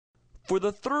For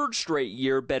the third straight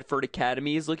year, Bedford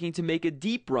Academy is looking to make a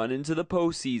deep run into the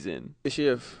postseason. This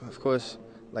year, of course,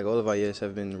 like all of our years,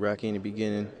 have been rocky in the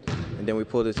beginning, and then we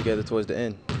pulled it together towards the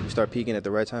end. We start peaking at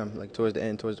the right time, like towards the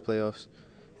end, towards the playoffs,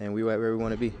 and we were where we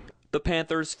want to be. The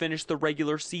Panthers finished the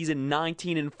regular season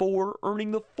 19-4,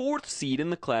 earning the 4th seed in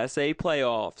the Class A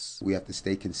playoffs. We have to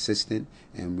stay consistent,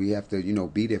 and we have to,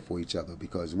 be there for each other,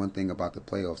 because one thing about the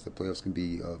playoffs can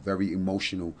be a very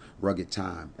emotional, rugged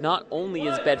time. Not only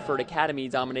is Bedford Academy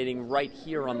dominating right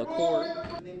here on the court,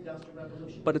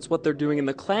 but it's what they're doing in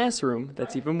the classroom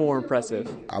that's even more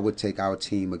impressive. I would take our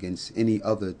team against any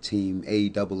other team,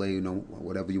 AA,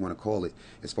 whatever you want to call it,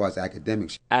 as far as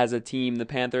academics. As a team, the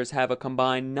Panthers have a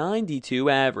combined 92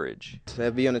 average.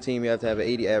 To be on the team, you have to have an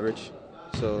 80 average,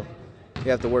 so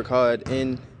you have to work hard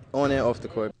on and off the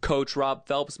court. Coach Rob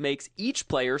Phelps makes each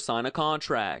player sign a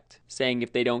contract, saying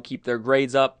if they don't keep their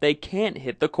grades up, they can't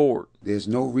hit the court. There's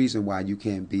no reason why you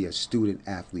can't be a student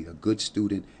athlete, a good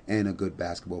student, and a good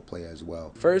basketball player as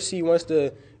well. First, he wants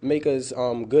to make us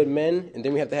good men, and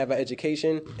then we have to have our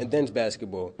education, and then it's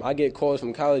basketball. I get calls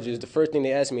from colleges. The first thing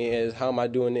they ask me is, how am I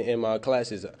doing in my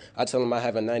classes? I tell them I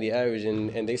have a 90 average,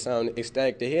 and they sound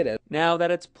ecstatic to hear that. Now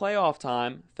that it's playoff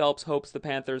time, Phelps hopes the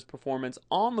Panthers' performance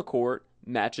on the court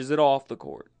matches it off the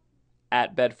court.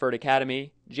 At Bedford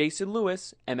Academy, Jason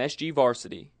Lewis, MSG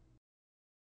Varsity.